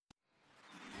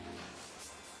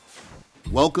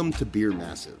Welcome to Beer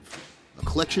Massive, a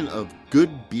collection of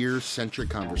good beer-centric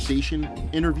conversation,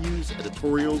 interviews,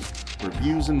 editorials,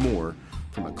 reviews, and more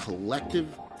from a collective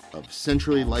of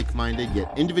centrally like-minded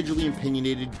yet individually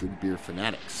opinionated good beer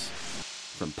fanatics.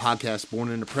 From podcasts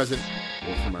born in the present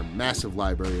or from our massive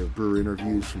library of brewer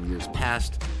interviews from years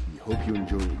past, we hope you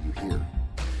enjoy what you hear.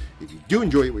 If you do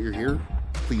enjoy what you hear,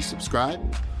 please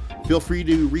subscribe. Feel free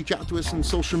to reach out to us on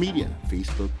social media,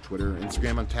 Facebook, Twitter,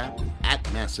 Instagram on tap,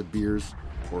 at Massive Beers,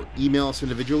 or email us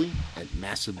individually at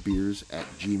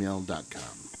massivebeers@gmail.com.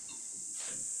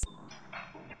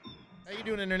 How you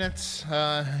doing,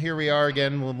 internets? Here we are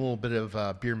again with a little bit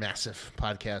of Beer Massive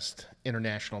Podcast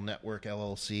International Network,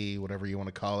 LLC, whatever you want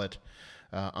to call it,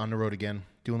 on the road again,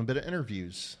 doing a bit of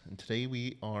interviews. And today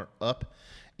we are up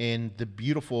in the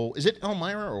beautiful, is it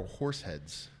Elmira or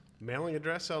Horseheads? Mailing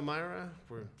address, Elmira.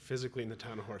 We're physically in the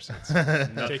town of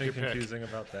Horseheads. Nothing confusing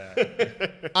about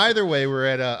that. Either way, we're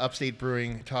at Upstate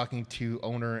Brewing talking to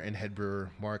owner and head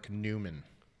brewer Mark Newman.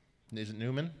 Is it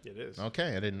Newman? It is.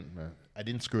 Okay, I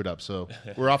didn't screw it up, so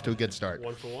we're off to a good start.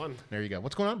 1 for 1. There you go.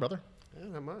 What's going on, brother?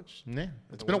 Not much. Yeah,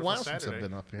 it's been a while since I've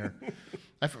been up here.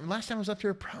 Last time I was up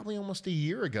here probably almost a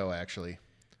year ago, actually.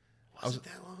 Was it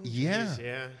that long? Yeah. Jeez,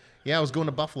 yeah. Yeah, I was going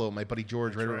to Buffalo with my buddy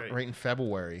George right in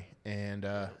February, and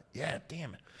yeah,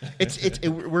 damn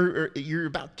it, you're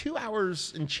about 2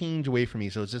 hours and change away from me,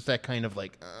 so it's just that kind of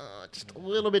like just a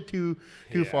little bit too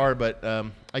far, but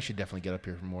I should definitely get up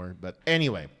here for more. But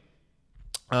anyway,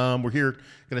 we're here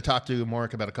going to talk to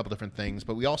Mark about a couple different things,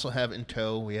 but we also have in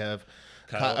tow we have.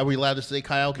 Kyle. Are we allowed to say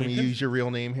Kyle? Can we use your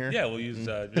real name here? Yeah, we'll use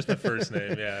just the first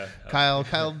name, yeah.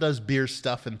 Kyle does beer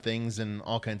stuff and things and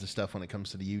all kinds of stuff when it comes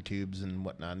to the YouTubes and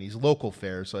whatnot. And he's local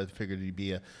fair, so I figured he'd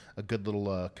be a good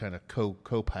little kind of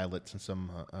co-pilot since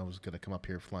I was going to come up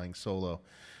here flying solo.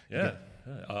 Yeah.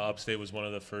 Upstate was one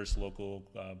of the first local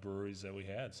breweries that we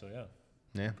had, so yeah.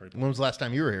 Yeah. When was the last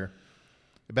time you were here?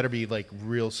 It better be like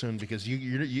real soon because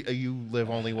you live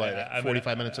only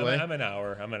 45 minutes away. I'm an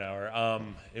hour.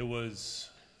 It was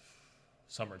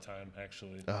summertime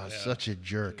actually. Oh, yeah. Such a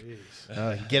jerk!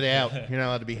 Get out! You're not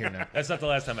allowed to be here now. That's not the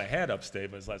last time I had Upstate,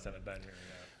 but it's the last time I've been here.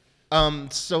 Yeah.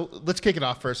 So let's kick it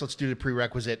off first. Let's do the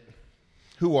prerequisite.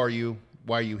 Who are you?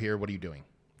 Why are you here? What are you doing?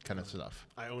 Kind of stuff.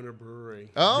 I own a brewery.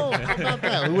 Oh, how about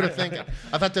that? Who would have think?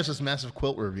 I thought this was massive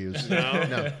quilt reviews.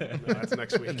 No, that's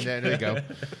next week. There you go.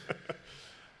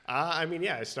 I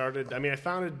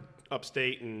founded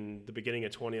Upstate in the beginning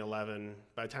of 2011.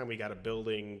 By the time we got a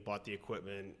building, bought the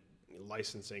equipment,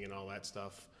 licensing and all that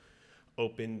stuff,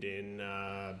 opened in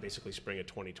basically spring of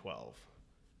 2012.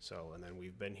 So, and then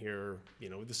we've been here,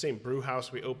 with the same brew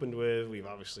house we opened with. We've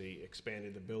obviously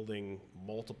expanded the building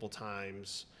multiple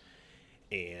times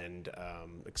and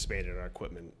expanded our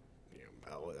equipment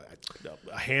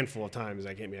a handful of times.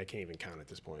 I can't even count at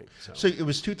this point. So it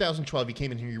was 2012. You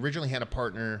came in here. You originally had a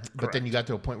partner, but Correct. Then you got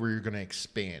to a point where you're going to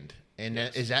expand. And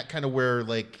Yes. Is that kind of where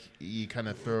like you kind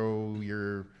of throw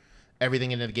your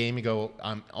everything into the game? You go,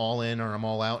 I'm all in or I'm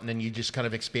all out, and then you just kind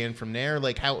of expand from there.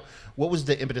 Like what was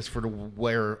the impetus for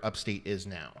where Upstate is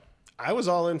now? I was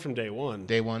all in from day one.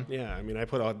 Day one. Yeah,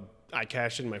 I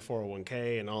cashed in my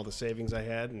 401k and all the savings I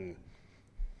had and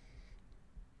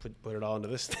put it all into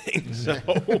this thing. So,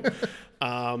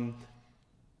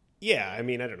 yeah, I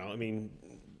don't know.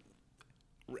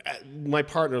 My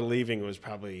partner leaving was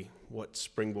probably what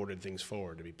springboarded things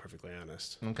forward, to be perfectly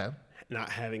honest. Okay.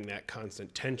 Not having that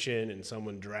constant tension and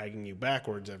someone dragging you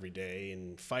backwards every day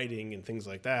and fighting and things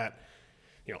like that.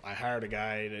 I hired a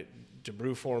guy to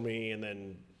brew for me, and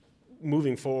then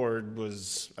moving forward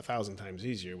was 1,000 times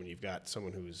easier when you've got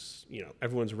someone who's,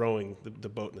 everyone's rowing the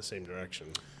boat in the same direction.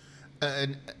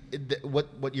 And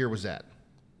what year was that?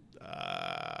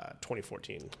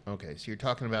 2014. Okay, so you're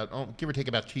talking about give or take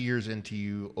about 2 years into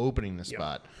you opening the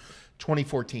spot.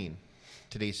 2014.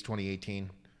 Today's 2018.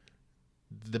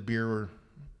 The beer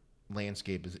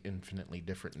landscape is infinitely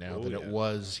different now than it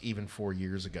was even 4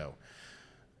 years ago.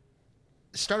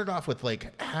 Started off with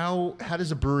like how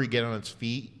does a brewery get on its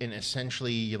feet in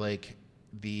essentially like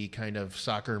the kind of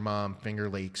soccer mom Finger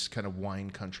Lakes kind of wine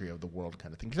country of the world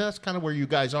kind of thing? 'Cause that's kind of where you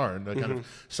guys are, in the kind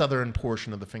of southern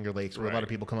portion of the Finger Lakes, where a lot of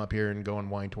people come up here and go on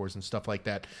wine tours and stuff like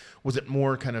that. Was it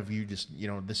more kind of you just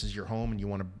this is your home and you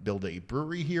want to build a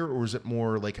brewery here, or was it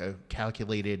more like a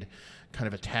calculated kind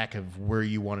of attack of where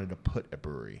you wanted to put a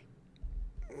brewery?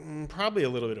 Probably a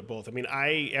little bit of both.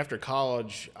 After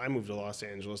college, I moved to Los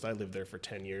Angeles. I lived there for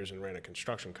 10 years and ran a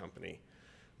construction company.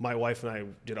 My wife and I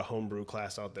did a homebrew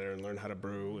class out there and learned how to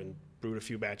brew and brewed a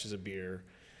few batches of beer.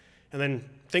 And then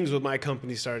things with my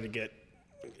company started to get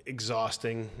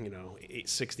exhausting,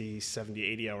 60, 70,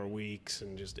 80-hour weeks,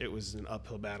 and just it was an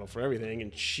uphill battle for everything.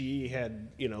 And she had,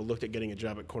 looked at getting a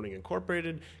job at Corning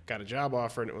Incorporated, got a job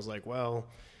offer, and it was like, well,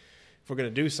 if we're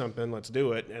going to do something, let's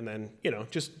do it. And then,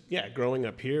 growing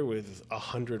up here with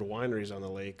 100 wineries on the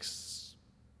lakes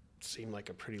seemed like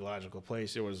a pretty logical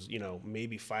place. There was,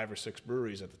 maybe 5 or 6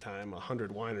 breweries at the time, 100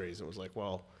 wineries. It was like,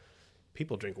 well,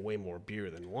 people drink way more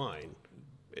beer than wine.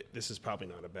 This is probably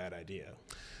not a bad idea.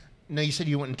 Now, you said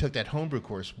you went and took that homebrew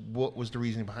course. What was the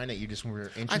reasoning behind it? You just were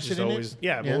interested in it?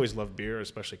 I've always loved beer,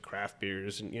 especially craft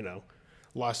beers. And,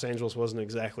 Los Angeles wasn't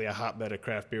exactly a hotbed of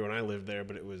craft beer when I lived there,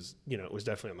 but it was, it was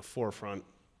definitely on the forefront.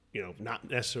 Not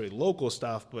necessarily local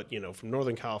stuff, but, from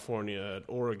Northern California,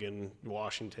 Oregon,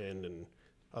 Washington, and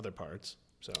other parts.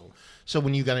 So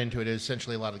when you got into it,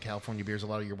 essentially a lot of the California beers, a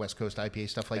lot of your West Coast IPA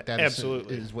stuff like that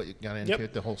absolutely is what you got into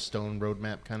it, the whole Stone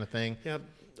Roadmap kind of thing. Yep.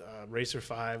 Racer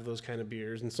 5, those kind of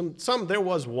beers. And some there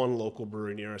was one local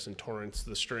brewery near us in Torrance,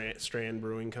 the Strand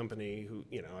Brewing Company, who,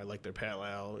 I like their pale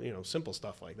ale, simple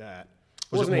stuff like that.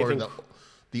 Was it more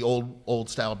the old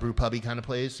style brew pubby kind of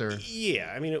place, or?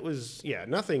 Yeah, I mean, it was,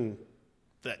 nothing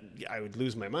that I would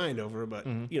lose my mind over, but,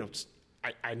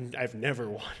 I've never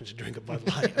wanted to drink a Bud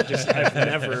Light. I've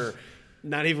never,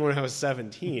 not even when I was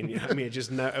 17. I mean,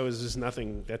 it was just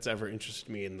nothing that's ever interested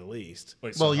me in the least.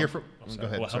 Wait, well, you're from. Go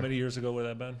ahead. Well, how many years ago would that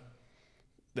have been?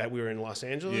 That we were in Los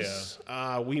Angeles?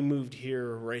 Yeah. We moved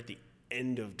here right at the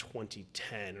end of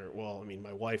 2010.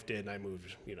 My wife did, and I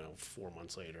moved, 4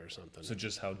 months later or something. So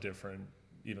just how different,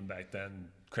 even back then,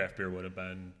 craft beer would have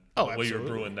been. Oh, what absolutely. you were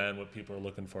brewing then, what people are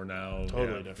looking for now.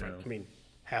 Totally different. I mean,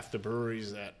 half the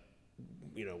breweries that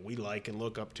we like and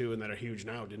look up to and that are huge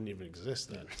now didn't even exist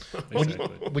then.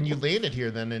 When you landed here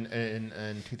then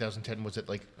in 2010, was it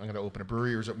like, I'm going to open a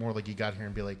brewery, or is it more like you got here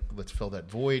and be like, let's fill that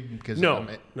void? Because No,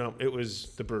 it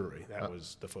was the brewery. That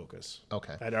was the focus.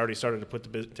 Okay. I'd already started to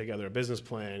put together a business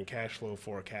plan, cash flow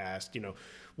forecast.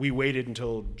 We waited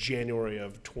until January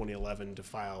of 2011 to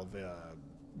file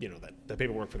the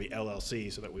paperwork for the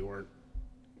LLC so that we weren't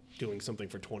doing something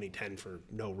for 2010 for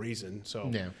no reason.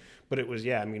 But it was,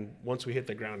 once we hit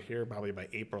the ground here, probably by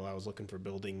April, I was looking for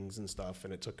buildings and stuff,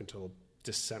 and it took until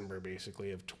December,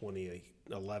 basically, of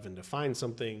 2011 to find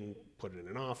something, put in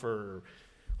an offer,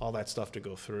 all that stuff to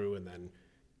go through, and then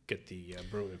get the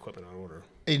brewing equipment on order.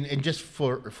 And just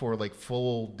for like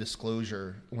full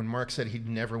disclosure, when Mark said he'd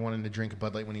never wanted to drink a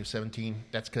Bud Light when he was 17,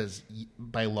 that's because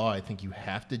by law, I think you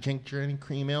have to drink Journey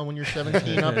Cream Ale when you're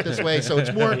 17 up this way. So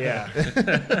it's more. Yeah.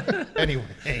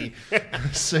 Anyway,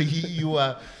 so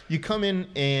you come in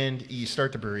and you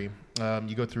start the brewery.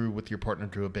 You go through with your partner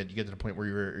Drew a bit. You get to the point where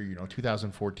you're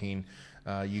 2014.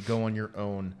 You go on your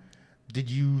own. Did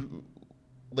you?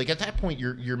 Like at that point,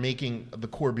 you're making the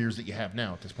core beers that you have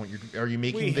now. At this point, are you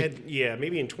making?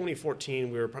 Maybe in 2014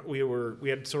 we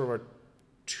had sort of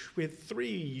we had 3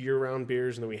 year-round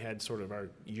beers, and then we had sort of our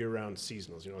year-round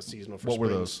seasonals. Seasonal for what springs. were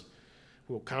those?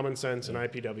 Well, Common Sense and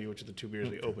IPW, which are the 2 beers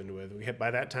we opened with.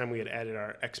 By that time we had added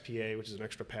our XPA, which is an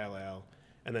extra pale ale,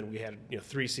 and then we had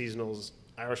 3 seasonals: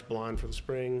 Irish Blonde for the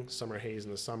spring, Summer Haze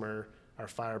in the summer, our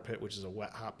Fire Pit, which is a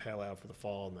wet hop pale ale for the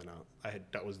fall, and then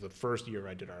that was the first year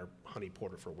I did our honey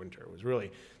porter for winter. It was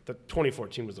really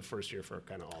 2014 was the first year for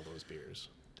kind of all those beers.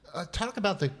 Talk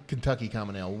about the Kentucky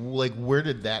Common Ale. Like, where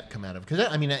did that come out of?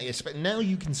 Because now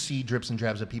you can see drips and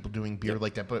drabs of people doing beer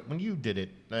like that, but when you did it,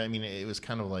 it was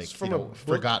kind of like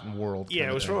forgotten world. Yeah,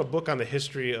 it was from a book on the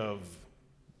history of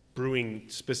brewing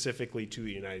specifically to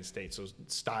the United States, so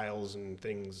styles and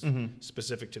things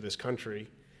specific to this country,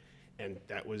 and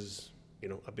that was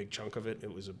a big chunk of it.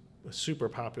 It was a super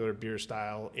popular beer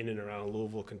style in and around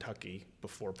Louisville, Kentucky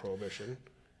before Prohibition.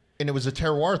 And it was a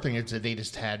terroir thing. They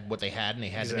just had what they had, and they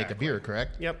had to make a beer,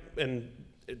 correct? Yep. And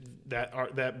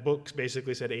that book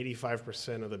basically said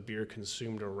 85% of the beer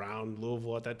consumed around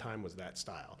Louisville at that time was that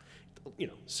style.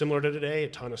 Similar to today, a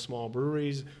ton of small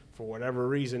breweries, for whatever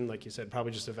reason, like you said,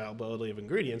 probably just availability of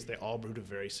ingredients, they all brewed a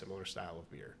very similar style of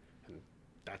beer.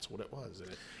 That's what it was. And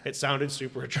it sounded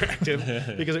super attractive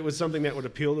because it was something that would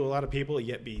appeal to a lot of people,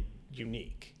 yet be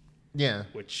unique. Yeah.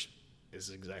 Which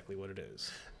is exactly what it is.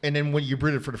 And then when you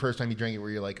brewed it for the first time you drank it, were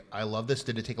you like, I love this?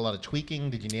 Did it take a lot of tweaking?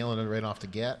 Did you nail it right off the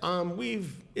get?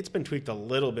 It's been tweaked a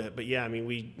little bit, but yeah,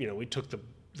 we took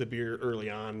the beer early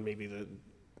on, maybe the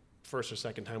first or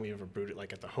second time we ever brewed it,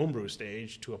 like at the homebrew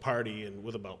stage, to a party, and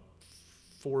with about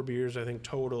 4 beers, I think,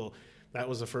 total, that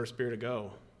was the first beer to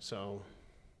go. So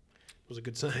was a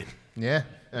good sign. Yeah,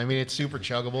 it's super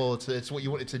chuggable. It's what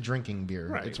you want. It's a drinking beer.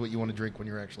 Right. It's what you want to drink when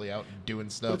you're actually out doing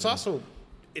stuff. But it's also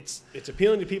it's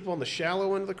appealing to people on the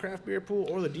shallow end of the craft beer pool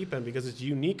or the deep end because it's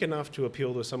unique enough to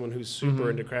appeal to someone who's super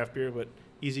into craft beer, but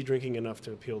easy drinking enough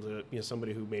to appeal to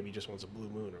somebody who maybe just wants a Blue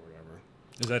Moon or whatever.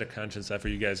 Is that a conscious effort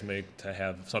you guys make to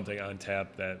have something on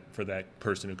tap that for that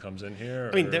person who comes in here?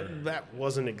 I mean, that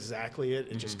wasn't exactly it.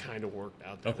 It just kind of worked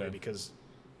out that Okay. way because,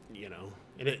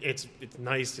 it's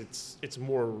nice. It's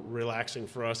more relaxing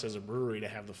for us as a brewery to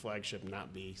have the flagship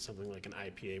not be something like an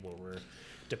IPA where we're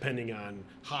depending on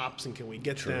hops and can we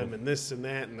get them and this and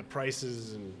that and the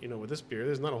prices and with this beer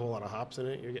there's not a whole lot of hops in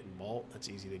it. You're getting malt that's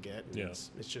easy to get. And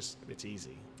it's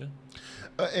easy. Yeah.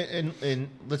 And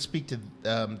let's speak to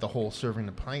the whole serving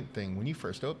the pint thing. When you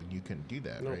first opened, you couldn't do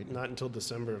that, No, right? not until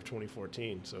December of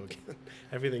 2014. So again,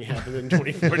 everything happened in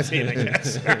 2014, I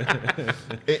guess.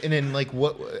 And then, like,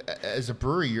 what as a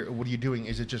brewery, what are you doing?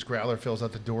 Is it just growler fills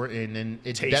out the door, and then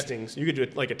Tastings. You could do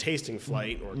it like a tasting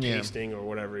flight or Yeah. tasting or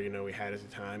whatever we had at the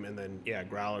time, and then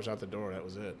growlers out the door. That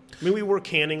was it. I mean, we were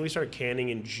canning. We started canning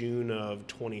in June of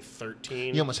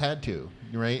 2013. You almost had to,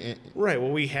 right? Right.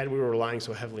 Well, we were relying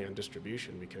so heavily on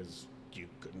distribution because you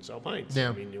couldn't sell pints. Yeah.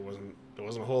 I mean, there wasn't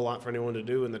a whole lot for anyone to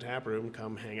do in the tap room.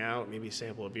 Come hang out, maybe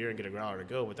sample a beer and get a growler to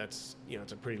go. But that's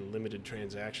it's a pretty limited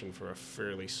transaction for a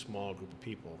fairly small group of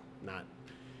people. Not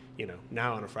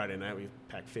now on a Friday night we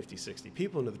pack 50, 60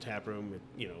 people into the tap room.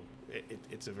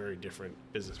 It's a very different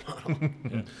business model.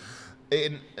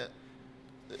 And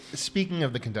speaking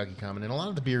of the Kentucky Common, and a lot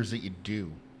of the beers that you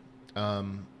do,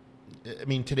 I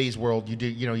mean, today's world, you do,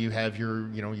 you have your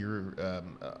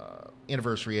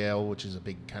Anniversary Ale, which is a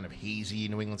big kind of hazy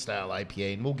New England style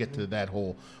IPA, and we'll get to that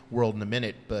whole world in a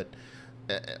minute. But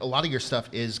a lot of your stuff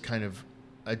is kind of,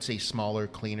 I'd say, smaller,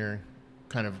 cleaner,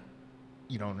 kind of,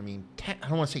 you know what I mean? I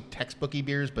don't want to say textbooky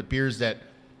beers, but beers that,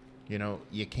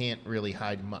 you can't really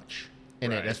hide much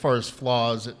in it as far as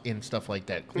flaws and stuff like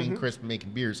that. Clean, crisp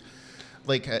making beers.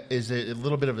 Like, is it a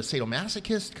little bit of a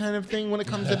sadomasochist kind of thing when it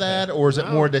comes to that, or is it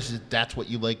more that's what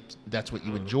you like, that's what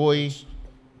you enjoy?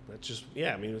 That's just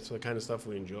I mean, it's the kind of stuff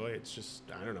we enjoy. It's just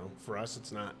I don't know. For us,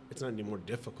 it's not any more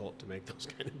difficult to make those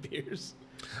kind of beers.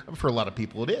 For a lot of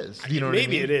people, it is. You know what I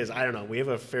Maybe mean? it is. I don't know. We have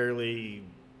a fairly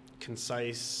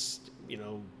concise,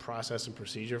 process and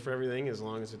procedure for everything. As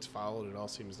long as it's followed, it all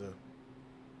seems to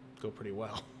go pretty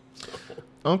well. So.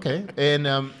 Okay, and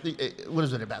what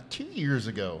is it? About 2 years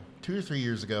ago, 2 or 3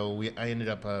 years ago, I ended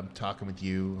up talking with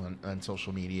you on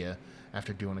social media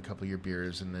after doing a couple of your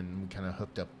beers, and then we kind of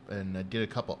hooked up and did a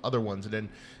couple other ones, and then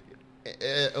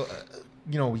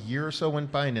a year or so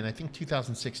went by, and then I think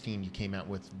 2016 you came out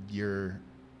with your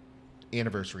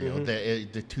anniversary ale,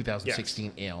 the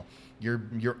 2016 ale,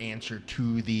 your answer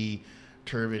to the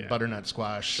turbid butternut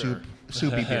squash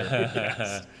soupy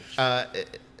beer. Yes.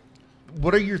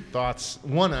 What are your thoughts,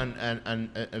 one, on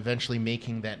eventually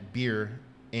making that beer,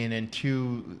 and then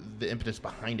two, the impetus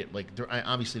behind it? Like,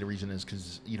 obviously the reason is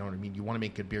because, you know what I mean, you want to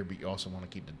make good beer, but you also want to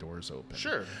keep the doors open.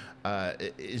 Sure.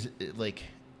 Is it, like,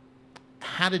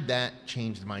 how did that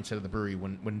change the mindset of the brewery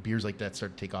when beers like that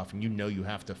start to take off and you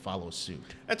have to follow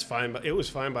suit? That's fine, but it was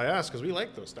fine by us because we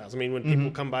like those styles. I mean, when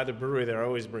people come by the brewery, they're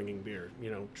always bringing beer.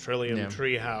 Trillium,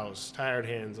 Treehouse, Tired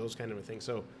Hands, those kind of things.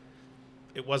 So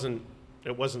it wasn't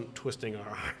twisting our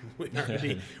arm.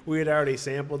 We had already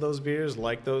sampled those beers,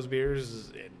 liked those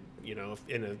beers,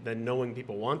 and then knowing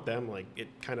people want them, like, it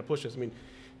kind of pushes. I mean,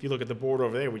 if you look at the board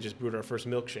over there, we just brewed our first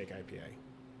milkshake IPA.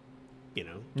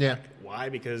 Yeah. Why?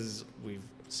 Because we've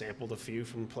sampled a few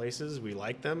from places. We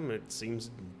like them. It seems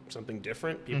something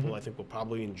different. People, I think, will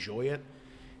probably enjoy it.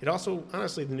 It also,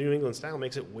 honestly, the New England style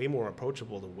makes it way more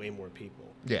approachable to way more people.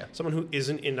 Yeah. Someone who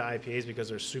isn't into IPAs because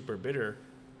they're super bitter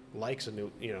likes a New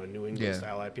England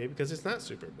style IPA because it's not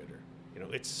super bitter.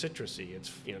 It's citrusy. It's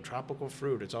tropical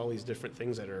fruit. It's all these different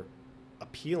things that are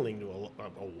appealing to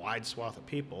a wide swath of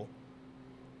people.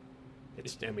 It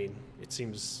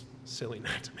seems silly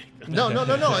not to make them. No.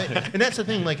 And that's the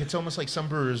thing. Like, it's almost like some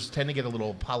brewers tend to get a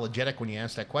little apologetic when you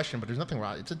ask that question, but there's nothing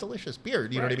wrong. It's a delicious beer.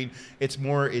 You know what I mean? It's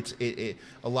more. A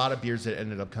lot of beers that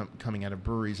ended up coming out of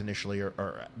breweries initially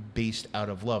are based out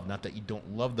of love. Not that you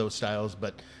don't love those styles,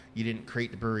 but you didn't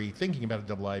create the brewery thinking about a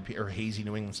double IPA or hazy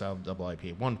New England style double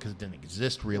IPA. One, because it didn't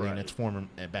exist really in its form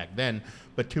back then.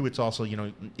 But two, it's also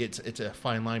it's a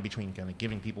fine line between kind of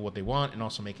giving people what they want and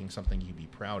also making something you be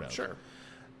proud of. Sure.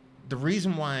 The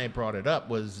reason why I brought it up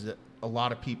was that a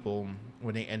lot of people,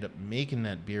 when they end up making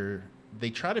that beer, they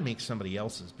try to make somebody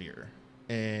else's beer,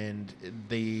 and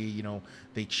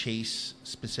they chase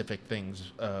specific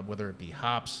things, whether it be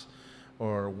hops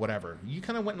or whatever. You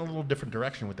kind of went in a little different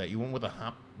direction with that. You went with a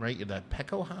hop, right? That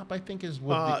Pecco hop, I think, is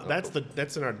what.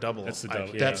 That's in our double. That's the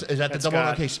double. IPA. Is that the double?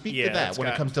 Okay, speak to that when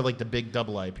it got, comes to like the big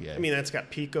double IPA. I mean, that's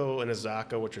got Pico and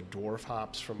Azacca, which are dwarf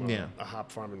hops from a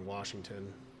hop farm in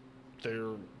Washington.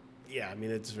 They're Yeah, I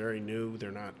mean, it's very new.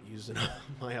 They're not using it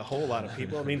by a whole lot of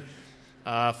people. I mean,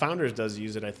 Founders does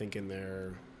use it, I think, in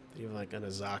their even like an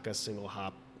Azaka single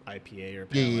hop IPA or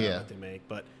pale ale that they make.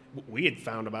 But I had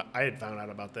found out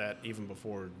about that even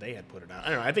before they had put it out. I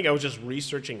don't know. I think I was just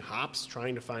researching hops,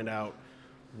 trying to find out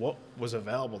what was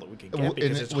available that we could get.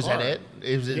 Because it's was hard. that it?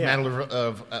 It was a matter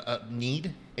of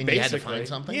need, and Basically, you had to find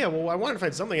something. Yeah, well, I wanted to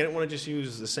find something. I didn't want to just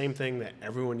use the same thing that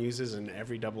everyone uses in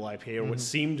every double IPA, or what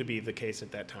seemed to be the case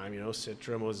at that time.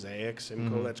 Citra, Mosaic,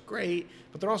 Simcoe. That's great,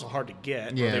 but they're also hard to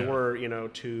get. Yeah. Or they were,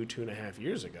 2.5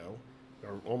 years ago,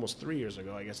 or almost 3 years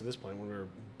ago, I guess at this point when we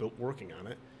were working on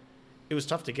it. It was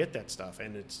tough to get that stuff,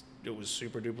 and it was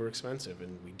super duper expensive,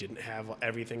 and we didn't have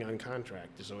everything on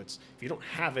contract. So if you don't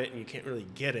have it and you can't really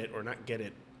get it or not get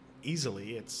it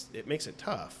easily, it makes it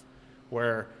tough.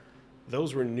 Where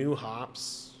those were new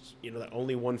hops, that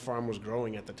only one farm was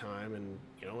growing at the time, and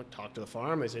I talked to the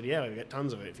farm. They said, "Yeah, we got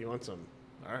tons of it. If you want some."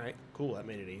 All right, cool. That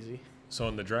made it easy. So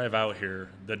on the drive out here,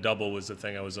 the double was the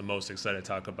thing I was the most excited to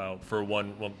talk about for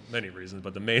many reasons,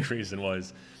 but the main reason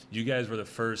was you guys were the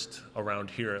first around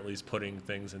here at least putting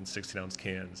things in 16-ounce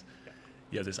cans.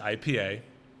 You have this IPA,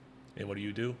 and what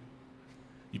do?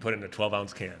 You put it in a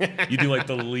 12-ounce can. You do like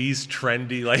the least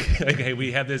trendy, like, hey,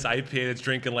 we have this IPA that's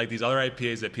drinking like these other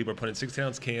IPAs that people are putting in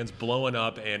 16-ounce cans, blowing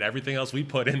up, and everything else we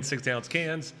put in 16-ounce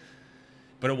cans.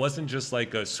 But it wasn't just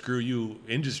like a screw you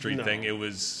industry thing. It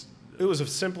was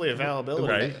simply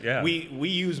availability. Right, yeah. We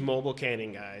use mobile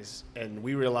canning guys, and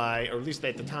we rely, or at least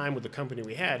at the time with the company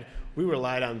we had, we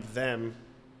relied on them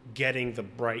getting the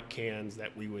bright cans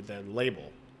that we would then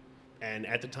label. And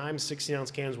at the time,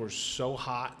 16-ounce cans were so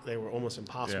hot, they were almost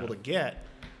impossible to get.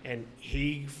 And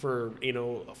he, for,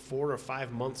 a 4 or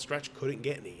 5 month stretch, couldn't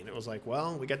get any. And it was like,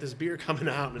 well, we got this beer coming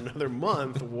out in another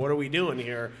month. What are we doing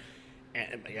here?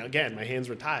 And again, my hands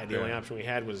were tied. The only option we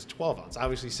had was 12-ounce.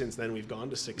 Obviously, since then, we've gone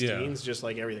to 16s, just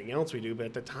like everything else we do. But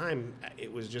at the time,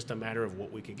 it was just a matter of what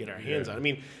we could get our hands on. I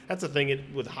mean, that's the thing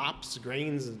with hops,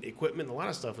 grains, and equipment, and a lot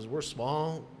of stuff is we're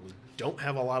small. We don't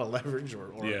have a lot of leverage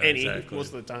or any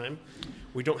most of the time.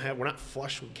 We're not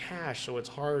flush with cash, so it's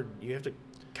hard. You have to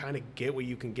kind of get what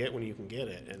you can get when you can get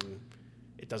it, and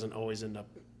it doesn't always end up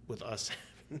with us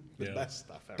the best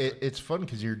stuff ever. It's fun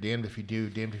because you're damned if you do,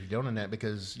 damned if you don't in that,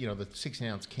 because the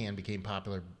 16-ounce can became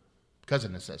popular because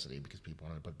of necessity, because people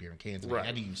wanted to put beer in cans and they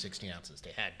had to use 16 ounces.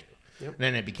 They had to. Yep. And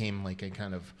then it became like a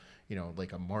kind of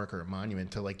like a mark or a monument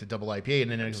to like the double IPA,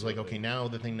 and then it was like, okay, now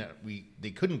the thing that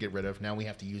they couldn't get rid of, now we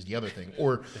have to use the other thing,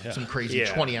 or some crazy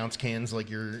 20-ounce cans like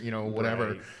your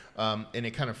whatever, and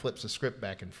it kind of flips the script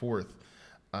back and forth.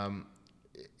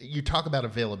 You talk about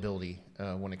availability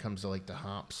when it comes to like the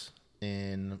hops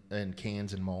and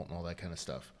cans and malt and all that kind of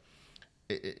stuff.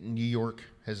 New York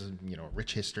has a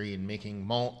rich history in making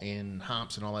malt and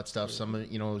hops and all that stuff. Some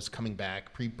is coming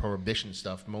back, pre-prohibition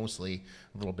stuff mostly,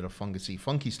 a little bit of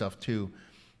funky stuff too.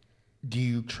 Do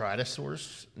you try to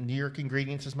source New York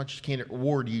ingredients as much as you can,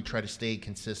 or do you try to stay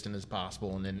consistent as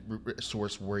possible and then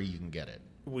source where you can get it?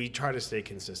 We try to stay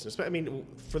consistent. I mean,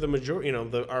 for the majority,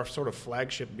 our sort of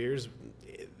flagship beers,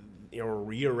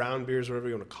 or year-round beers, whatever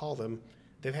you want to call them,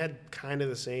 they've had kind of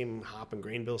the same hop and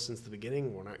grain bill since the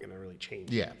beginning. We're not going to really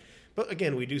change it. But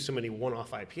again, we do so many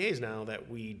one-off IPAs now that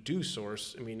we do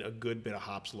source, a good bit of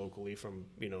hops locally from,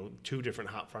 2 different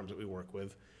hop farms that we work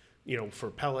with, for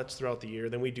pellets throughout the year.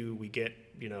 Then we get,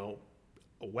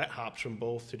 wet hops from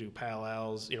both to do pale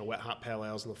ales, wet hop pale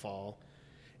ales in the fall.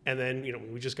 And then,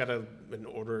 we just got an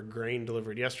order of grain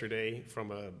delivered yesterday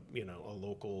from a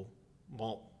local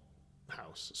malt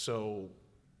house. So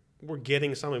we're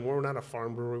getting something. We're not a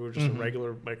farm brewery. We're just a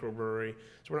regular microbrewery.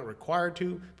 So we're not required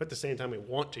to, but at the same time, we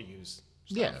want to use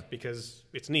stuff because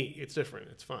it's neat. It's different.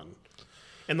 It's fun.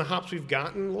 And the hops we've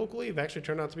gotten locally have actually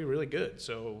turned out to be really good.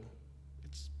 So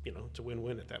it's, it's a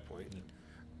win-win at that point.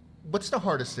 What's the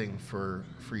hardest thing for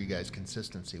you guys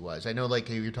consistency-wise? I know, like,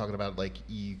 you're talking about, like,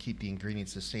 you keep the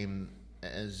ingredients the same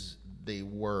as they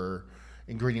were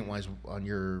ingredient-wise on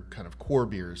your kind of core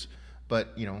beers.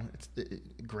 But,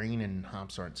 grain and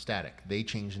hops aren't static. They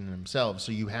change in themselves.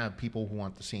 So you have people who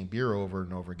want the same beer over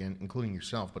and over again, including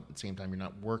yourself, but at the same time, you're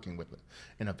not working with it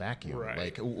in a vacuum. Right.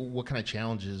 Like, what kind of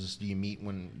challenges do you meet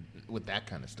with that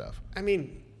kind of stuff? I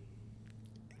mean,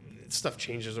 stuff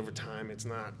changes over time. It's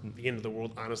not the end of the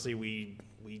world. Honestly, we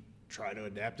try to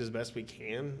adapt as best we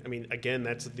can. I mean, again,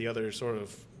 that's the other sort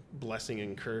of blessing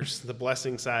and curse. The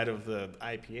blessing side of the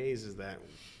IPAs is that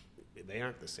they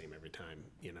aren't the same every time,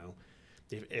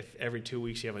 If every 2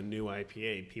 weeks you have a new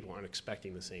IPA, people aren't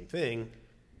expecting the same thing.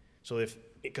 So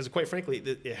because quite frankly,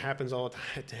 it happens all the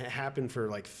time. It happened for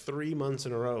like 3 months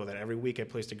in a row that every week I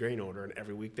placed a grain order and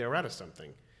every week they were out of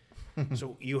something.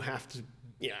 So you have to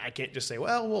yeah, I can't just say,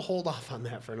 well, we'll hold off on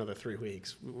that for another 3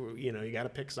 weeks. You know, you got to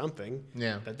pick something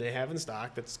that they have in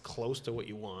stock that's close to what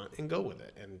you want and go with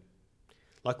it. And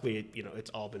luckily, you know,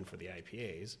 it's all been for the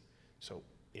IPAs. So,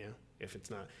 yeah, if it's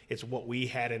not, it's what we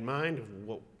had in mind.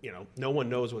 What, you know, no one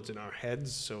knows what's in our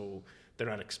heads, so they're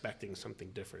not expecting something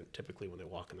different typically when they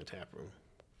walk in the tap room.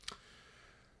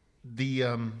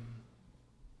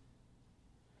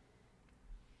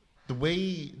 The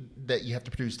way that you have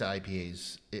to produce the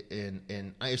IPAs,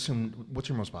 and I assume, what's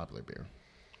your most popular beer?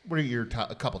 What are your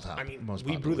a couple top? I mean, most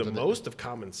we brew popular? the most of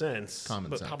Common Sense, Common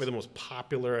but Sense. probably the most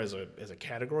popular as a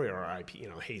category are our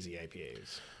hazy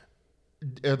IPAs.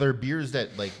 Are there beers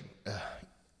that like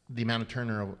the amount of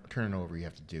turnover you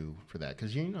have to do for that?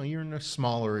 Because you know you're in a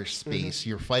smaller space.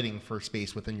 You're fighting for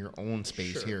space within your own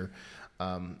space Sure. here.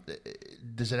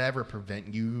 Does it ever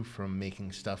prevent you from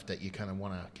making stuff that you kind of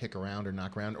want to kick around or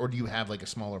knock around, or do you have like a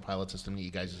smaller pilot system that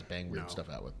you guys just bang weird stuff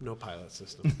out with? No pilot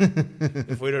system.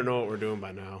 If we don't know what we're doing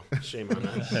by now, shame on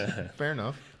us. Fair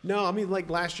enough. No, I mean, like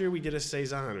last year we did a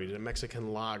Saison, we did a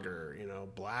Mexican lager, you know,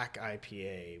 black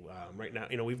IPA. Right now,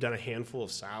 you know, we've done a handful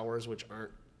of sours, which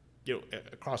aren't, you know,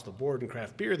 across the board in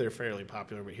craft beer, they're fairly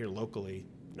popular, but here locally,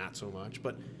 not so much.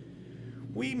 But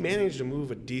we managed to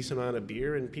move a decent amount of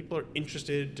beer, and people are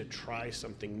interested to try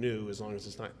something new as long as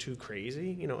it's not too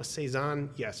crazy. You know, a Saison,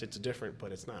 yes, it's different,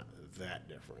 but it's not that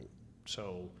different.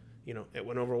 So, you know, it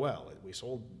went over well. We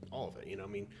sold all of it. You know, I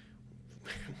mean,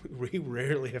 we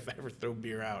rarely, if ever, throw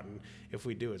beer out, and if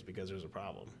we do, it's because there's a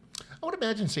problem. I would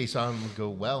imagine Saison would go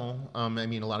well. I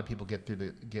mean, a lot of people get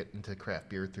into craft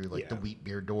beer through like the wheat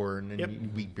beer door, and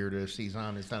then wheat beer to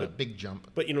Saison. It's not a big jump.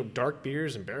 But you know, dark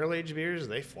beers and barrel aged beers,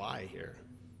 they fly here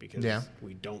because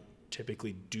we don't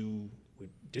typically we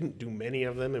didn't do many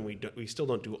of them, and we still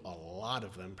don't do a lot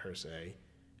of them per se.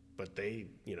 But they,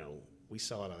 you know, we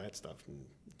sell out of that stuff in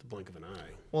the blink of an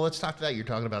eye. Well, let's talk to that. You're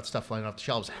talking about stuff flying off the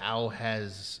shelves. How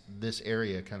has this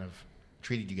area kind of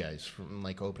treated you guys from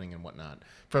like opening and whatnot,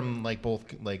 from like both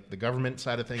like the government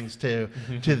side of things to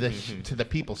the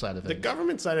people side of things? The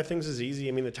government side of things is easy.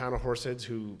 I mean, the town of Horseheads,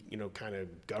 who, you know, kind of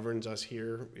governs us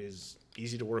here, is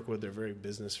easy to work with. They're very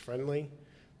business friendly.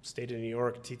 State of New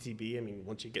York, TTB, I mean,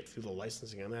 once you get through the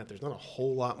licensing on that, there's not a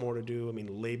whole lot more to do. I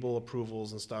mean, label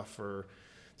approvals and stuff for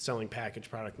selling packaged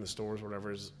product in the stores,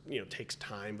 whatever, is, you know, takes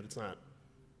time, but it's not,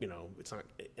 you know, it's not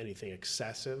anything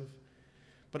excessive.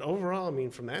 But overall, I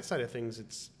mean, from that side of things,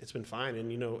 it's been fine.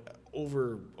 And you know,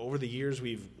 over the years,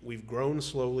 we've grown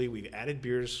slowly. We've added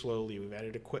beers slowly. We've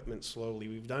added equipment slowly.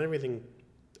 We've done everything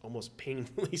almost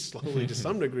painfully slowly to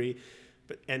some degree.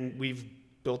 And we've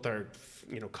built our,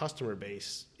 you know, customer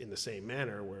base in the same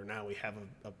manner, where now we have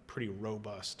a pretty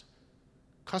robust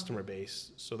customer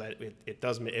base, so that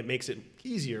it makes it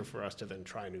easier for us to then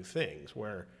try new things.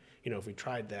 Where, you know, if we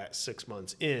tried that 6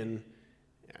 months in,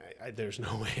 there's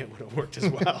no way it would have worked as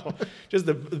well. Just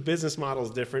the business model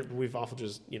is different. We've also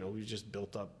we've just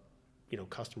built up, you know,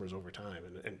 customers over time,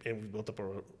 and we've built up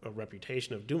a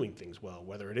reputation of doing things well,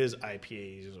 whether it is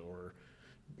IPAs or,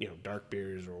 you know, dark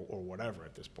beers or whatever.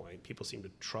 At this point, people seem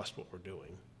to trust what we're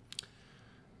doing.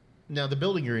 Now, the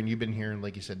building you're in, you've been here,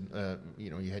 like you said, you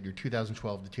know, you had your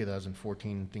 2012 to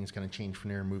 2014, things kind of changed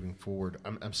from there moving forward.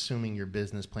 I'm assuming your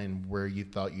business plan, where you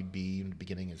thought you'd be in the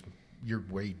beginning, is you're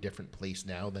way different place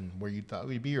now than where you thought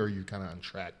we'd be, or you're kind of on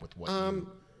track with what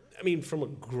I mean, from a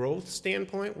growth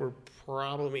standpoint, we're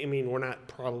not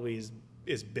probably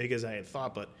as big as I had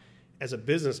thought, but as a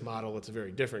business model, it's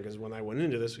very different, because when I went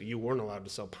into this, you weren't allowed to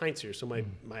sell pints here. So my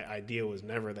idea was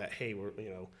never that, hey, we're, you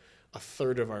know, a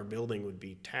third of our building would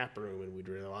be tap room and we'd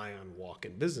rely on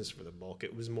walk-in business for the bulk.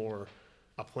 It was more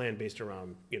a plan based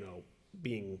around, you know,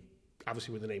 being,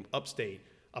 obviously with the name Upstate,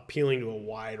 appealing to a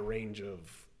wide range of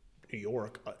New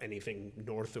York, anything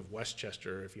north of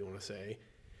Westchester, if you want to say,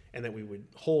 and that we would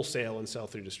wholesale and sell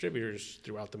through distributors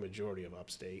throughout the majority of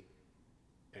Upstate.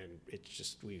 And it's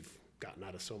just, we've gotten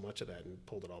out of so much of that and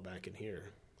pulled it all back in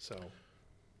here. So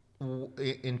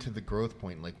into the growth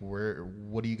point, like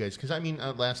what do you guys, because I mean,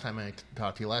 last time I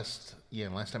talked to you, last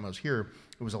time I was here,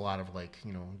 it was a lot of like,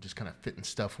 you know, just kind of fitting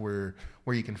stuff where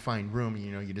you can find room.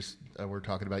 You know, you just we're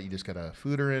talking about, you just got a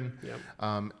fooder in,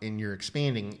 and you're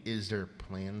expanding. Is there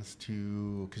plans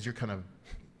to, because you're kind of,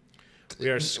 we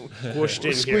are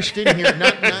squished in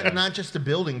here, not just the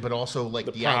building, but also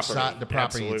like the outside, the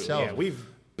property itself. Yeah, we've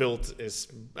built is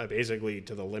basically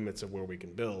to the limits of where we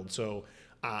can build. So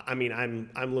I mean, I'm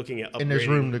looking at upgrading. And there's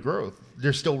room to grow.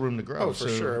 There's still room to grow. Oh, for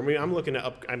sure. I mean, I'm looking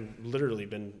at I'm literally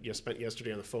spent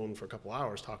yesterday on the phone for a couple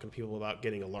hours talking to people about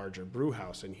getting a larger brew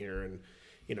house in here, and,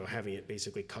 you know, having it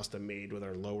basically custom made with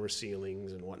our lower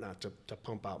ceilings and whatnot to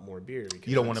pump out more beer.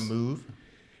 You don't want to move?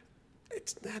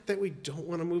 It's not that we don't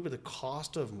want to move, but the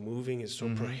cost of moving is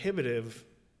so prohibitive.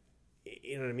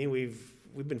 You know what I mean?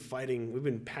 We've been fighting, we've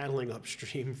been paddling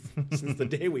upstream since the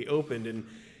day we opened, and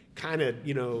kind of,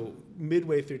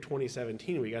 midway through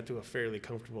 2017, we got to a fairly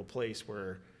comfortable place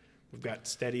where we've got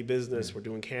steady business. We're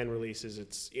doing can releases.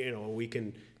 It's, we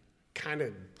can kind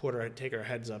of take our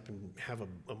heads up and have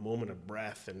a moment of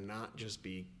breath and not just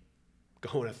be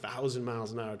going 1,000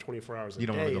 miles an hour, 24 hours a day. You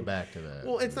don't want to go back to that.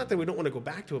 Well, it's not that we don't want to go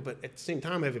back to it, but at the same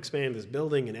time, I've expanded this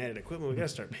building and added equipment. We got to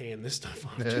start paying this stuff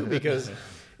off too, because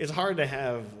it's hard to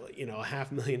have,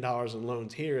 $500,000 in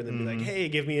loans here and then be like, hey,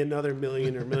 give me another $1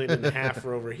 million or $1.5 million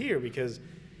for over here, because,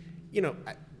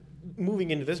 moving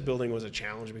into this building was a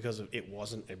challenge because it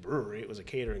wasn't a brewery, it was a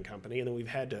catering company, and then we've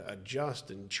had to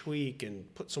adjust and tweak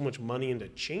and put so much money into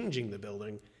changing the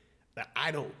building that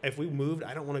if we moved,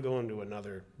 I don't want to go into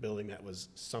another building that was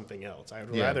something else. I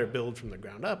would rather build from the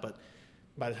ground up, but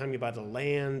by the time you buy the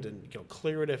land and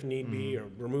clear it if need be, or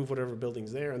remove whatever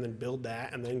building's there and then build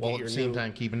that and then get your at the same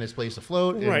time keeping this place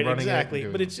afloat and right, running exactly.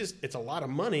 it. But it's a lot of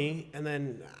money, and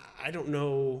then I don't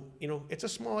know, it's a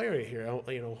small area here.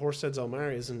 Horseheads,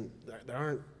 Elmira isn't,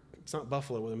 it's not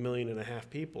Buffalo with 1.5 million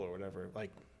people or whatever.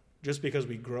 Like, just because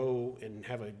we grow and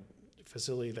have a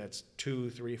facility that's 2,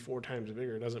 3, 4 times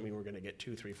bigger doesn't mean we're going to get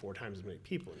 2, 3, 4 times as many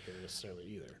people in here necessarily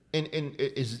either.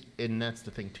 And that's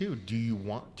the thing too. Do you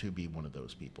want to be one of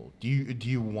those people? Do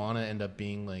you want to end up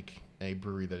being like a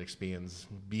brewery that expands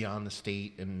beyond the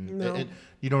state and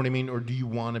you know what I mean? Or do you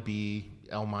want to be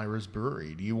Elmira's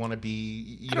brewery? Do you want to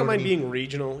be? I don't mind being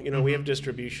regional. We have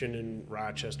distribution in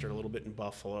Rochester, a little bit in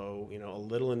Buffalo, a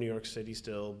little in New York City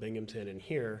still, Binghamton, and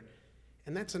here.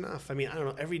 And that's enough. I mean, I don't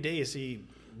know. Every day you see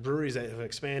breweries that have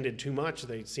expanded too much.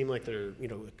 They seem like they're,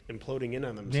 imploding in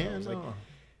on themselves. Yeah, no. Like,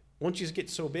 once you get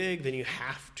so big, then you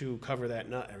have to cover that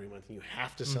nut every month. And you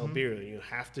have to sell beer. And you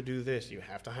have to do this. You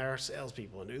have to hire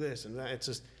salespeople and do this and that. It's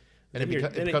just... And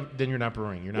then you're not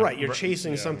brewing. You're not right. You're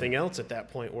chasing something else at that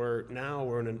point, where now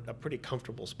we're in a pretty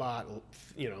comfortable spot,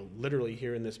 literally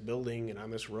here in this building and on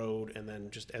this road, and then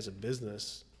just as a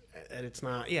business. And it's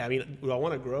not... Yeah, I mean, do I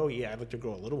want to grow? Yeah, I'd like to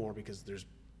grow a little more because there's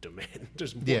demand.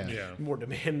 There's more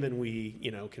demand than we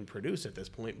can produce at this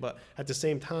point. But at the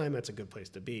same time, that's a good place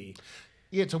to be.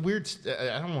 Yeah, it's a weird.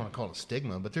 I don't want to call it a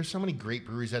stigma, but there's so many great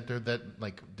breweries out there that,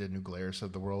 like the New Glarus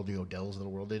of the world, the Odells of the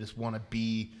world, they just want to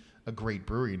be a great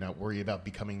brewery, not worry about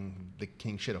becoming the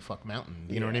king shit of fuck mountain.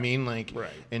 You know what I mean? Like, right.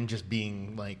 And just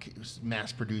being like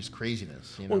mass produced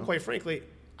craziness. Well, and quite frankly,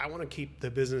 I want to keep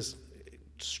the business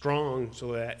strong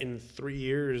so that in 3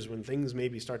 years, when things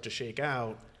maybe start to shake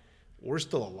out, we're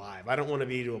still alive. I don't want to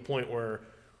be to a point where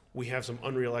we have some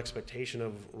unreal expectation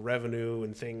of revenue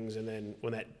and things, and then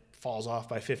when that falls off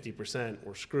by 50%,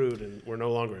 we're screwed and we're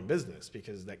no longer in business,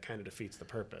 because that kind of defeats the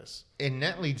purpose. And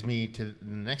that leads me to the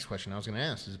next question I was going to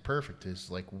ask. Is perfect. Is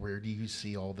like, where do you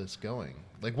see all this going?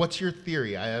 Like, what's your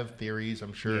theory? I have theories.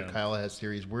 I'm sure Kyle has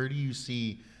theories. Where do you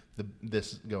see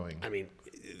this going? I mean,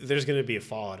 there's going to be a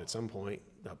fallout at some point.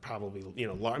 Probably,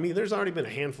 I mean, there's already been a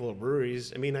handful of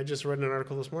breweries. I mean, I just read an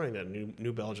article this morning that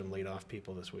New Belgium laid off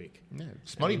people this week. Yeah,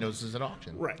 Smutty Nose is at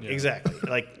auction. Right, exactly.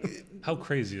 Like, how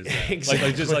crazy is that?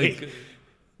 Exactly.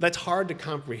 That's hard to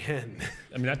comprehend.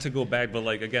 I mean, not to go back, but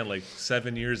like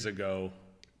 7 years ago,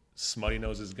 Smutty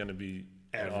Nose is going to be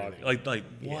everything. Like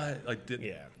what?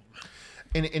 Yeah.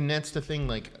 And that's the thing.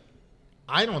 Like,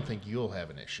 I don't think you'll have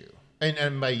an issue.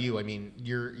 And by you, I mean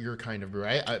your kind of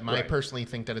brewery. I personally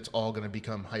think that it's all going to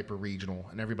become hyper regional,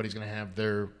 and everybody's going to have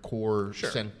their core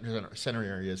center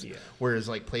areas. Yeah. Whereas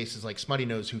like places like Smutty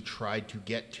Nose, who tried to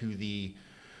get to the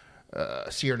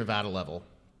Sierra Nevada level,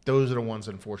 those are the ones,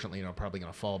 unfortunately, probably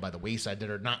going to fall by the wayside, that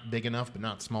are not big enough but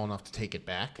not small enough to take it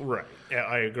back. Right. Yeah,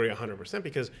 I agree 100%,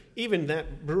 because even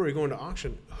that brewery going to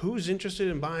auction, who's interested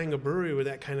in buying a brewery with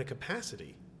that kind of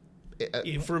capacity?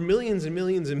 For millions and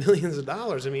millions and millions of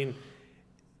dollars, I mean,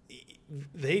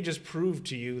 they just prove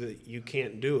to you that you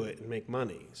can't do it and make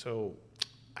money. So,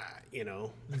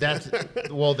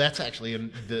 that's actually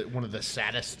one of the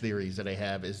saddest theories that I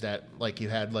have, is that like you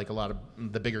had like a lot of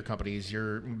the bigger companies,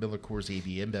 your Miller Coors,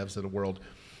 AB, InBevs of the world,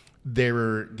 they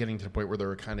were getting to the point where they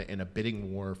were kind of in a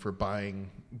bidding war for buying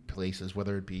places,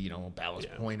 whether it be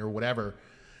Ballast Point or whatever.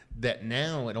 That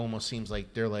now it almost seems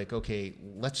like they're like, okay,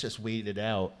 let's just wait it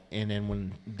out, and then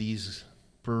when these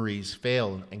breweries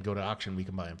fail and go to auction, we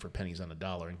can buy them for pennies on a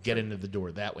dollar and get into the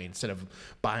door that way. Instead of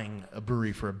buying a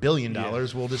brewery for $1 billion,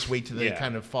 we'll just wait till they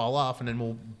kind of fall off, and then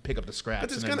we'll pick up the scraps.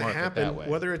 But it's going to happen,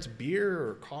 whether it's beer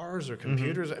or cars or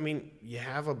computers. I mean, you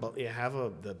have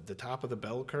the top of the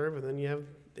bell curve, and then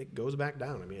it goes back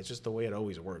down. I mean, it's just the way it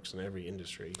always works in every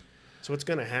industry. So it's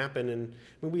going to happen. And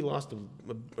I mean, we lost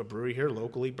a brewery here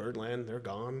locally, Birdland. They're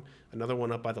gone. Another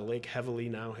one up by the lake, Heavily,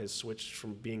 now has switched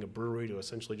from being a brewery to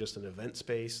essentially just an event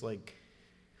space. Like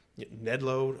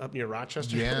Nedlow up near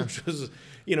Rochester, which was,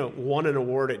 won an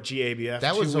award at GABF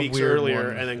that 2 was weeks a weird earlier,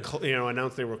 one. and then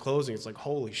announced they were closing. It's like,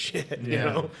 holy shit, you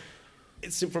know.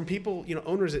 It's from people,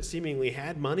 owners that seemingly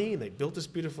had money and they built this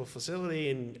beautiful facility.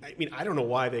 And I mean, I don't know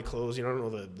why they closed. I don't know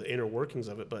the inner workings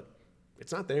of it, but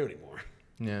it's not there anymore.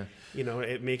 Yeah.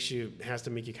 It has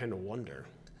to make you kind of wonder.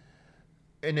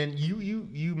 And then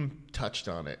you touched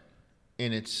on it,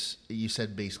 and you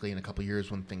said basically in a couple of years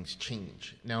when things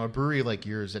change. Now, a brewery like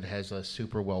yours that has a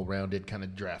super well-rounded kind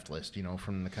of draft list,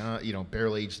 from the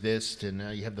barrel aged this to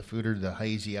now you have the Foeder, the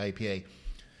hazy IPA.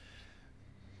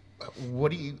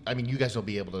 You guys will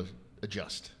be able to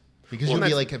adjust because you'll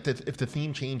be like, if the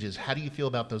theme changes, how do you feel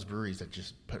about those breweries that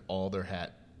just put all their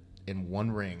hat in one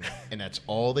ring and that's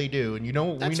all they do? And we know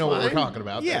what we're talking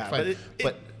about. Yeah,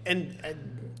 but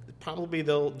probably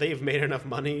they've made enough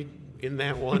money in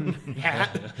that one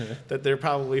hat that they're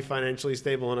probably financially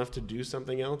stable enough to do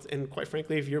something else. And quite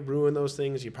frankly, if you're brewing those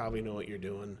things, you probably know what you're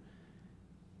doing.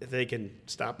 If they can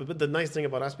stop it. But the nice thing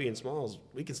about us being small is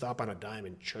we can stop on a dime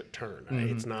and turn. Right?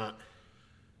 It's not,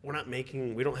 we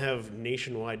don't have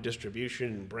nationwide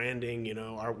distribution, branding,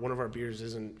 one of our beers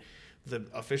isn't the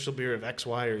official beer of X,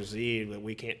 Y, or Z that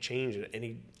we can't change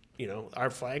it. Our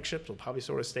flagships will probably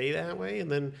sort of stay that way.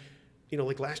 And then,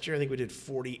 like last year, I think we did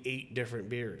 48 different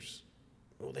beers.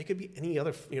 Well, they could be any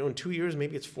other, in 2 years,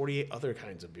 maybe it's 48 other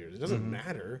kinds of beers. It doesn't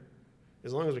matter.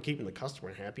 As long as we're keeping the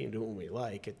customer happy and doing what we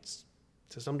like, it's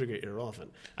to some degree irrelevant.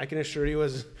 I can assure you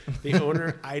as the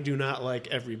owner, I do not like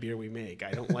every beer we make.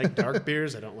 I don't like dark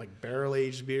beers. I don't like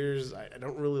barrel-aged beers. I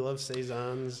don't really love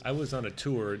Saisons. I was on a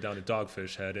tour down at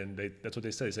Dogfish Head, and that's what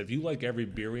they said. They said, if you like every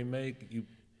beer we make, you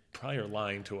probably are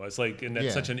lying to us. And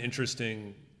that's such an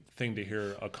interesting thing to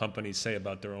hear a company say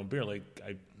about their own beer.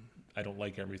 I don't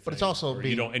like everything. But it's also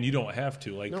you don't have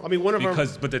to.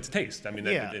 But it's taste.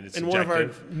 It's and one of our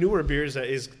newer beers that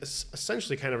is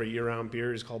essentially kind of a year-round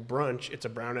beer is called Brunch. It's a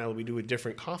brown ale we do with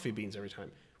different coffee beans every time.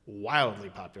 Wildly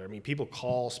popular. People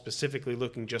call specifically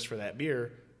looking just for that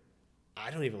beer.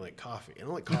 I don't even like coffee. I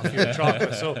don't like coffee or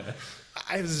chocolate. So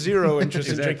I have zero interest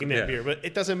in drinking that beer. But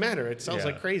it doesn't matter. It sells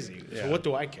like crazy. So what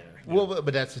do I care? Well,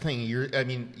 but that's the thing.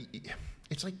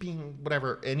 It's like being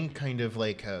any kind of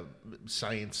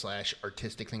science /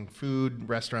 artistic thing, food,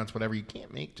 restaurants, whatever. You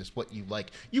can't make just what you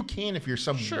like. You can if you're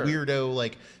some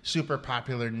weirdo, super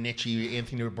popular, niche-y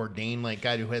Anthony Bourdain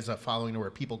guy who has a following where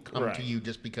people come to you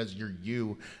just because you're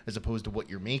you as opposed to what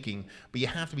you're making. But you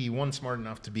have to be, one, smart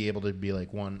enough to be able to be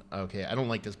like, one, okay, I don't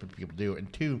like this, but people do.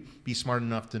 And two, be smart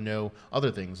enough to know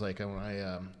other things. Like when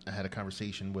I had a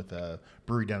conversation with a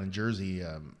brewery down in Jersey,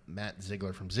 Matt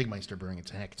Ziegler from Zigmeister Brewing.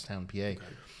 It's in Hackettstown, PA.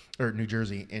 Or New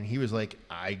Jersey, and he was like,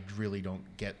 I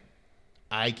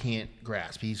can't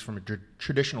grasp. He's from a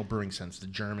traditional brewing sense, the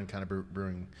German kind of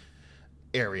brewing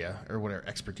area or whatever,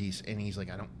 expertise, and he's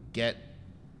like, I don't get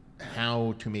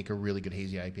how to make a really good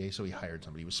hazy IPA, so he hired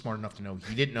somebody. He was smart enough to know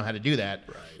he didn't know how to do that.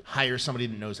 Hire somebody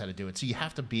that knows how to do it. So you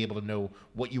have to be able to know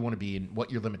what you want to be and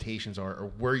what your limitations are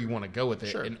or where you want to go with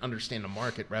it and understand the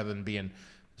market rather than being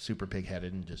super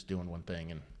pig-headed and just doing one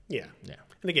thing. And yeah.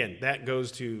 And again, that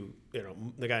goes to,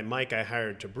 the guy Mike I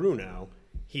hired to brew now.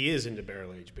 He is into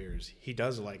barrel-aged beers. He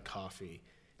does like coffee.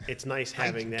 It's nice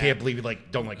having that. I can't believe you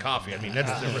don't like coffee.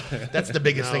 That's the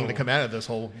biggest thing to come out of this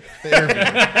whole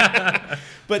interview.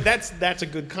 But that's a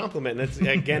good compliment. And that's,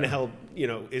 again,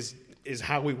 is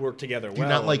how we work together well. Do you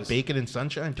not like bacon and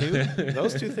sunshine, too?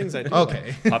 Those two things I do.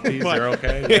 Okay. Puppies are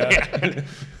okay. Yeah.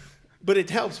 But it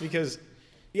helps because...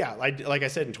 Yeah, like I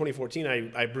said, in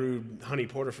 2014, I brewed honey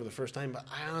porter for the first time, but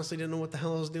I honestly didn't know what the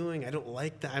hell I was doing. I don't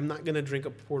like that. I'm not going to drink a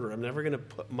porter. I'm never going to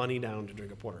put money down to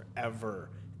drink a porter, ever.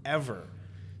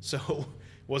 So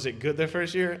was it good the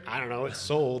first year? I don't know. It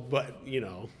sold, but,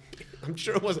 I'm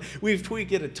sure it wasn't. We've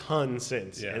tweaked it a ton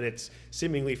since, and it's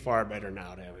seemingly far better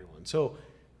now to everyone. So,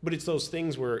 but it's those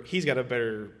things where he's got a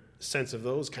better sense of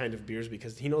those kind of beers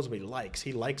because he knows what he likes.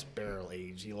 He likes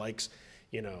barrel-aged. He likes,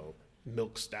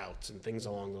 milk stouts and things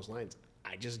along those lines.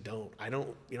 I just don't.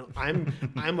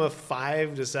 I'm a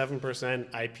 5 to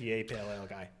 7% IPA pale ale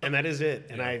guy, and that is it.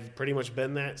 And I've pretty much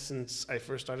been that since I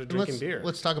first started drinking beer.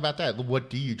 Let's talk about that.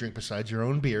 What do you drink besides your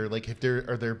own beer? Like,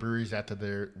 are there breweries out there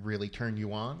that really turn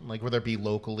you on? Like, whether it be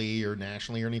locally or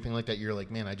nationally or anything like that, you're like,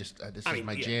 man, this is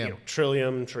my jam.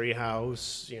 Trillium,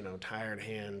 Treehouse, Tired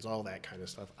Hands, all that kind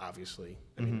of stuff. Obviously,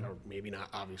 or maybe not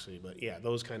obviously, but yeah,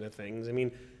 those kind of things.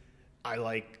 I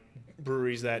like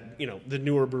breweries that, the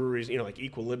newer breweries, like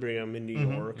Equilibrium in New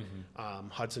York,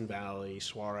 Hudson Valley,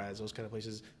 Suarez, those kind of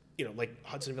places. like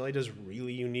Hudson Valley does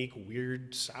really unique,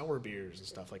 weird sour beers and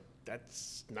stuff. Like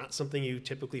that's not something you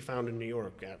typically found in New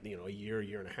York at, a year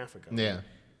and a half ago. Yeah.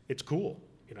 It's cool.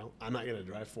 I'm not going to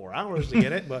drive 4 hours to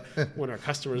get it, but when our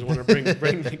customers want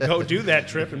to go do that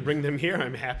trip and bring them here,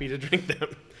 I'm happy to drink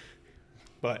them.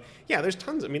 But yeah, there's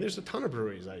tons. I mean, there's a ton of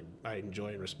breweries I enjoy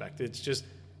and respect.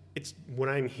 It's when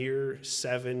I'm here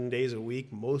 7 days a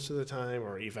week most of the time,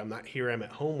 or if I'm not here, I'm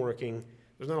at home working.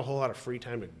 There's not a whole lot of free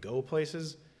time to go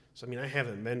places. So I mean, I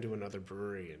haven't been to another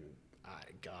brewery in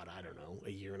I don't know, a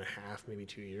year and a half, maybe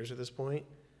 2 years at this point.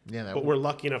 Yeah, but we're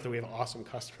lucky enough that we have awesome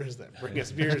customers that bring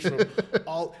us beers from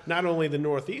not only the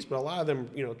Northeast, but a lot of them,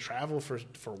 travel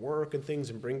for work and things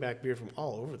and bring back beer from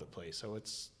all over the place. So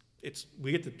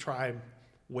we get to try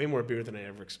way more beer than I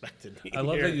ever expected. I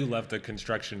love that you left a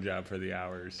construction job for the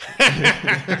hours.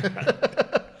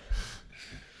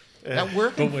 That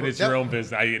working, but when it's your own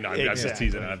business, I'm Exactly. just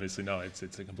teasing. Obviously, no, it's a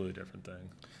completely different thing.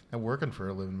 that working for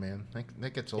a living, man,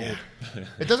 that gets old.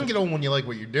 It doesn't get old when you like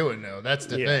what you're doing, though. That's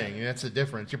the thing. That's the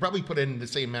difference. You probably put in the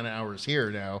same amount of hours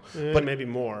here now, but maybe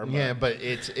more. But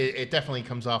it definitely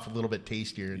comes off a little bit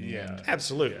tastier in the end.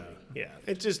 Absolutely. Yeah.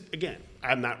 It's just, again,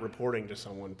 I'm not reporting to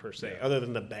someone per se, other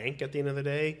than the bank at the end of the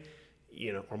day,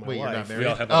 or my Wait, you're not wife. married? We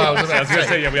all have. I was going to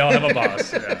say, we all have a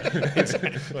boss. Yeah.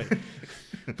 Exactly.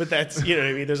 But that's, what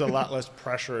I mean, there's a lot less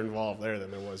pressure involved there than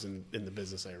there was in the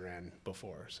business I ran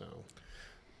before.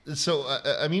 So,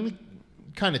 I mean, we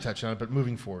kind of touched on it, but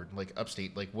moving forward, like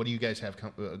Upstate, like what do you guys have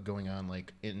going on,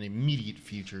 like in the immediate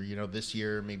future? This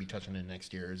year, maybe touching it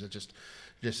next year. Is it just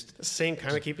same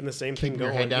kind of keeping the same thing keeping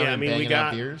your going? head down Yeah, I and mean, we banging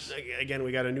out got beers? again,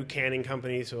 we got a new canning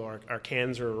company, so our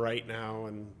cans are right now,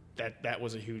 and that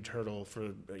was a huge hurdle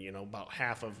for about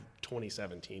half of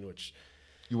 2017, which.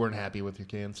 You weren't happy with your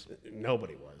cans?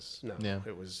 Nobody was. No, Yeah.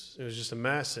 It was just a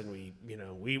mess, and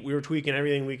we were tweaking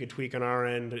everything we could tweak on our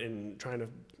end and trying to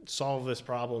solve this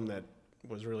problem that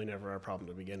was really never our problem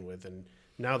to begin with. And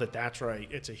now that that's right,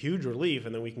 it's a huge relief,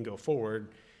 and then we can go forward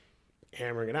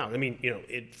hammering it out. I mean,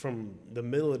 from the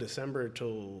middle of December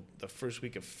till the first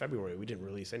week of February, we didn't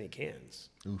release any cans.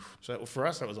 Oof. So for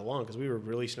us, that was a long, because we were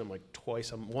releasing them like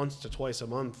once to twice a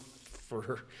month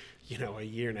for a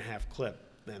year and a half clip.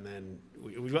 And then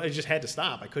we just had to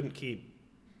stop. I couldn't keep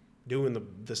doing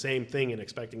the same thing and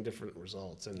expecting different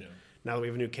results. And now that we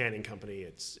have a new canning company,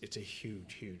 it's a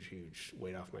huge, huge, huge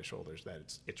weight off my shoulders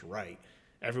that it's right.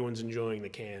 Everyone's enjoying the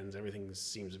cans. Everything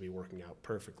seems to be working out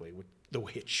perfectly the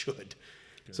way it should.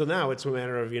 Good. So now it's a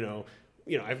matter of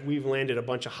we've landed a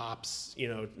bunch of hops,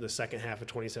 the second half of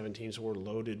 2017, so we're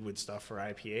loaded with stuff for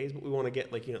IPAs. But we want to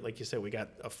get like you said, we got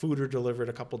a foeder delivered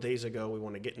a couple days ago. We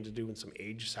want to get into doing some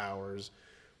aged sours.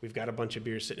 We've got a bunch of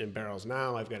beers sitting in barrels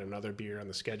now. I've got another beer on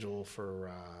the schedule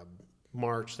for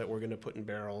March that we're going to put in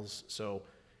barrels. So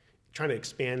trying to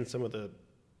expand some of the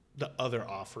other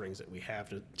offerings that we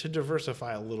have to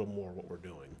diversify a little more what we're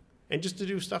doing. And just to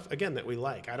do stuff, again, that we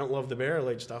like. I don't love the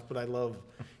barrel-aged stuff, but I love,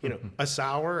 a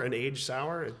sour, an aged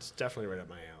sour. It's definitely right up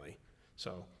my alley.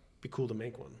 So it'd be cool to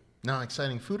make one. No,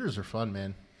 exciting. Fooders are fun,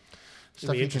 man.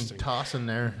 Stuff Be you can interesting. toss in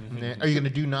there. Are you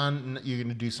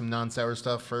gonna do some non-sour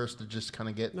stuff first to just kind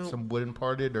of get some wood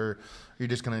imparted, or are you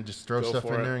just gonna throw Go stuff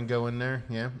for in it. there and go in there?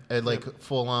 Yeah,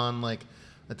 full on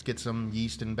let's get some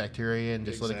yeast and bacteria and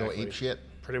just let it go Exactly. ape shit.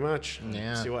 Pretty much.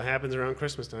 Yeah. See what happens around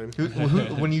Christmas time.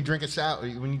 When you drink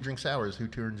when you drink sours, who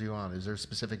turns you on? Is there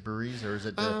specific breweries, or is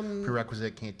it the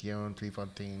prerequisite Cantillon,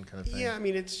 Trefontaine kind of thing? Yeah, I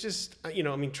mean, it's just,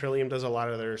 Trillium does a lot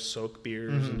of their soak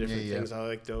beers and different things. I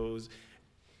like those.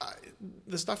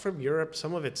 The stuff from Europe,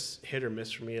 some of it's hit or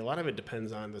miss for me. A lot of it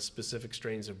depends on the specific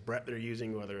strains of Brett they're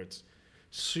using, whether it's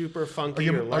super funky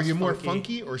or less Are you more funky.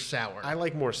 funky or sour? I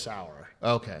like more sour.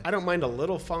 Okay. I don't mind a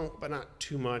little funk, but not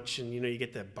too much. And you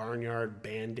get that Barnyard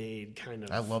Band-Aid kind of.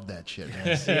 I love that shit,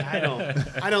 man. See, I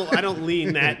don't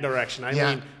lean that direction.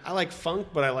 I like funk,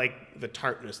 but I like the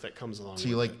tartness that comes along. So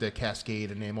you with like the Cascade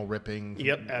enamel ripping?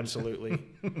 Yep, absolutely.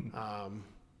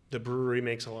 The brewery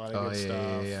makes a lot of good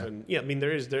stuff, and I mean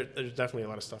there's definitely a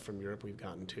lot of stuff from Europe we've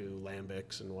gotten to,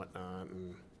 lambics and whatnot,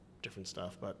 and different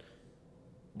stuff. But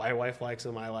my wife likes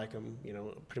them, I like them.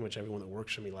 Pretty much everyone that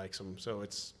works for me likes them. So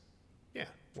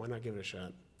why not give it a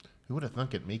shot? Who would have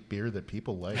thunk it make beer that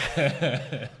people like?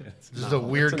 This is a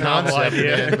weird it's a novel concept,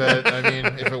 idea. man, but I mean,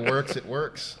 if it works, it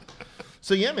works.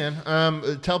 So yeah,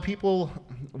 man. Tell people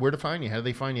where to find you. How do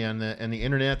they find you on the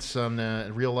internets,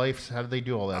 on real life? How do they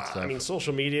do all that stuff? I mean,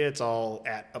 social media, it's all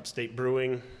at Upstate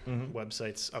Brewing.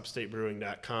 Website's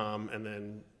upstatebrewing.com, and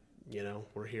then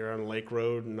we're here on Lake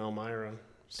Road in Elmira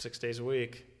 6 days a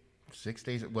week. 6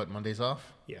 days? What, Mondays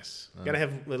off? Yes, got to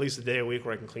have at least a day a week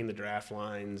where I can clean the draft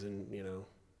lines and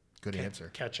Good answer.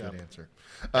 Catch up. Good answer.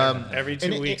 Every 2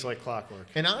 and weeks, like clockwork.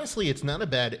 And honestly, it's not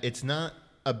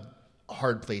a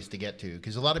hard place to get to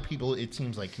because a lot of people, it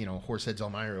seems like, Horseheads,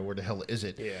 Elmira, where the hell is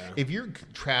it? Yeah. If you're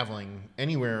traveling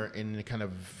anywhere in the kind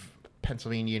of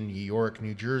Pennsylvania, New York,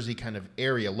 New Jersey kind of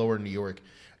area, lower New York,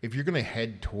 if you're going to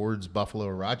head towards Buffalo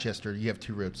or Rochester, you have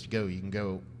two roads to go. You can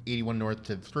go 81 north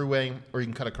to the Thruway, or you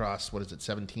can cut across,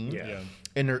 17? Yeah.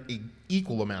 And they're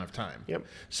equal amount of time. Yep.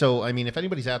 So, I mean, if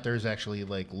anybody's out there is actually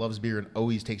loves beer and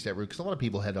always takes that route, because a lot of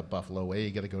people head up Buffalo way,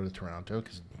 you got to go to Toronto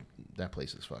because that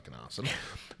place is fucking awesome.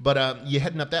 But you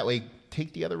heading up that way,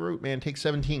 take the other route, man. Take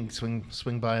 17,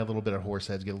 swing by a little bit of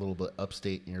Horseheads, get a little bit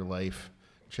upstate in your life,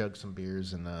 chug some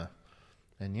beers, and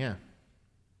yeah,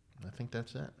 I think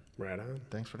that's it. Right on.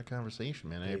 Thanks for the conversation,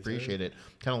 man. I Me appreciate too. it.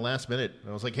 Kind of last minute.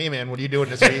 I was like, hey, man, what are you doing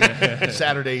this week?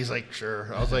 Saturday. He's like,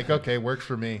 sure. I was like, okay, works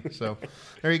for me. So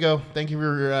there you go. Thank you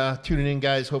for tuning in,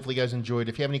 guys. Hopefully you guys enjoyed.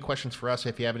 If you have any questions for us,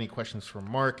 if you have any questions for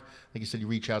Mark, like you said, you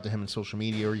reach out to him on social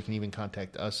media, or you can even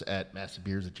contact us at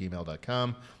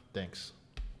massivebeers@gmail.com. Thanks.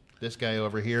 This guy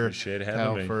over here, Appreciate having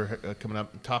Kyle, me. for coming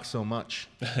up and talk so much.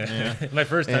 Yeah. My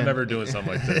first time And- ever doing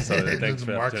something like this. So thanks This is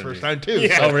for the Mark's opportunity. first time, too.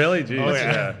 Yeah. so- Oh, really? Jeez. Oh,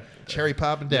 yeah. Cherry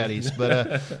Pop and Daddies.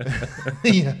 But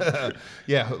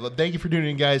yeah. Well, thank you for tuning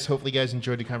in, guys. Hopefully, you guys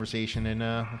enjoyed the conversation, and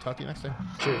we'll talk to you next time.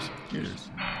 Cheers. Cheers.